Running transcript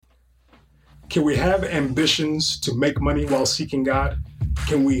Can we have ambitions to make money while seeking God?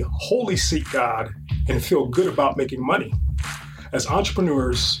 Can we wholly seek God and feel good about making money? As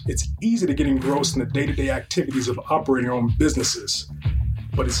entrepreneurs, it's easy to get engrossed in the day-to-day activities of operating our own businesses.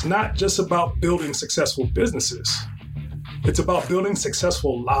 But it's not just about building successful businesses. It's about building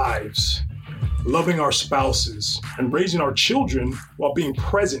successful lives, loving our spouses, and raising our children while being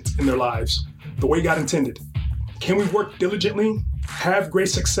present in their lives the way God intended. Can we work diligently, have great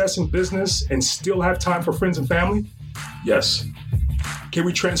success in business, and still have time for friends and family? Yes. Can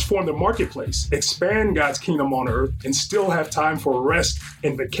we transform the marketplace, expand God's kingdom on earth, and still have time for rest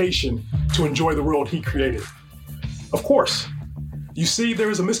and vacation to enjoy the world He created? Of course. You see,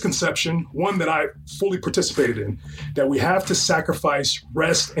 there is a misconception, one that I fully participated in, that we have to sacrifice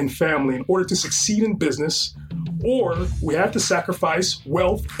rest and family in order to succeed in business, or we have to sacrifice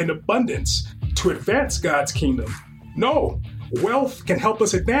wealth and abundance to advance God's kingdom. No, wealth can help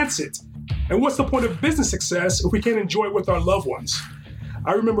us advance it. And what's the point of business success if we can't enjoy it with our loved ones?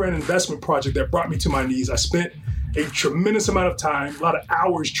 I remember an investment project that brought me to my knees. I spent a tremendous amount of time, a lot of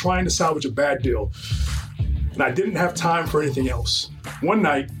hours trying to salvage a bad deal. And I didn't have time for anything else. One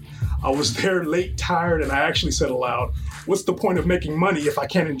night, I was there late, tired, and I actually said aloud, what's the point of making money if I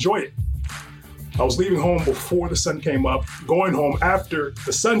can't enjoy it? I was leaving home before the sun came up, going home after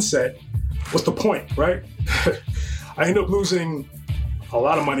the sunset. What's the point, right? I ended up losing a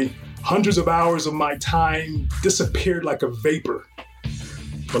lot of money. Hundreds of hours of my time disappeared like a vapor.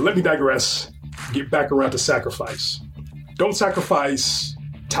 But let me digress, get back around to sacrifice. Don't sacrifice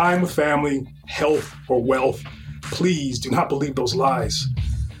time with family, health, or wealth. Please do not believe those lies.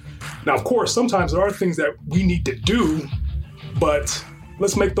 Now, of course, sometimes there are things that we need to do, but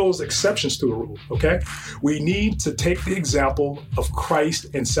let's make those exceptions to the rule, okay? We need to take the example of Christ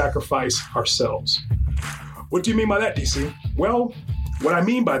and sacrifice ourselves. What do you mean by that, DC? Well, what I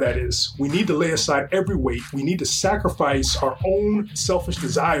mean by that is we need to lay aside every weight. We need to sacrifice our own selfish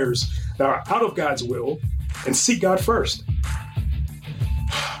desires that are out of God's will and seek God first.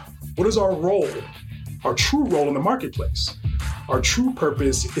 What is our role, our true role in the marketplace? Our true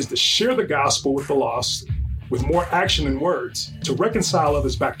purpose is to share the gospel with the lost with more action than words, to reconcile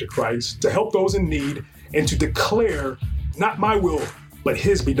others back to Christ, to help those in need, and to declare, not my will, but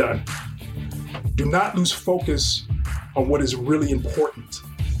His be done. Do not lose focus on what is really important.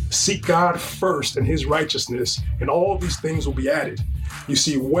 Seek God first and His righteousness, and all these things will be added. You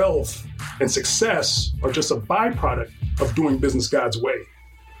see, wealth and success are just a byproduct of doing business God's way.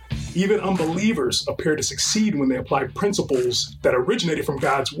 Even unbelievers appear to succeed when they apply principles that originated from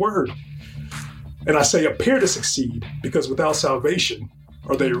God's word. And I say appear to succeed because without salvation,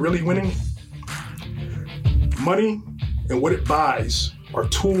 are they really winning? Money and what it buys are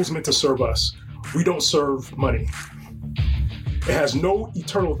tools meant to serve us. We don't serve money. It has no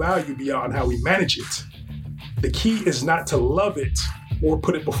eternal value beyond how we manage it. The key is not to love it or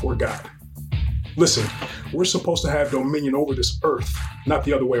put it before God. Listen, we're supposed to have dominion over this earth, not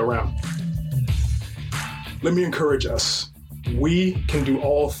the other way around. Let me encourage us. We can do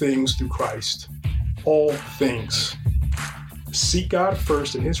all things through Christ. All things. Seek God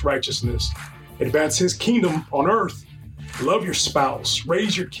first and His righteousness. Advance His kingdom on earth. Love your spouse.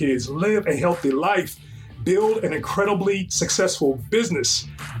 Raise your kids. Live a healthy life. Build an incredibly successful business.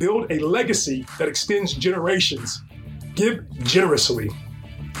 Build a legacy that extends generations. Give generously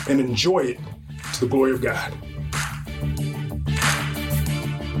and enjoy it to the glory of God.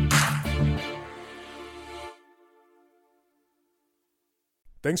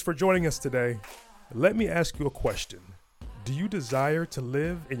 Thanks for joining us today. Let me ask you a question. Do you desire to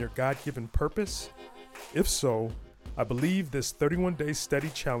live in your God-given purpose? If so, I believe this 31-day study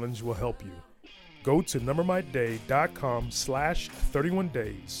challenge will help you. Go to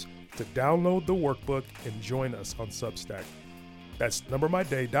numbermyday.com/31days to download the workbook and join us on Substack. That's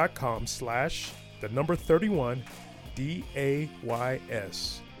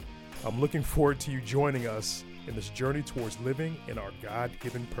numbermyday.com/31days. I'm looking forward to you joining us in this journey towards living in our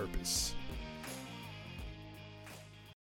God-given purpose.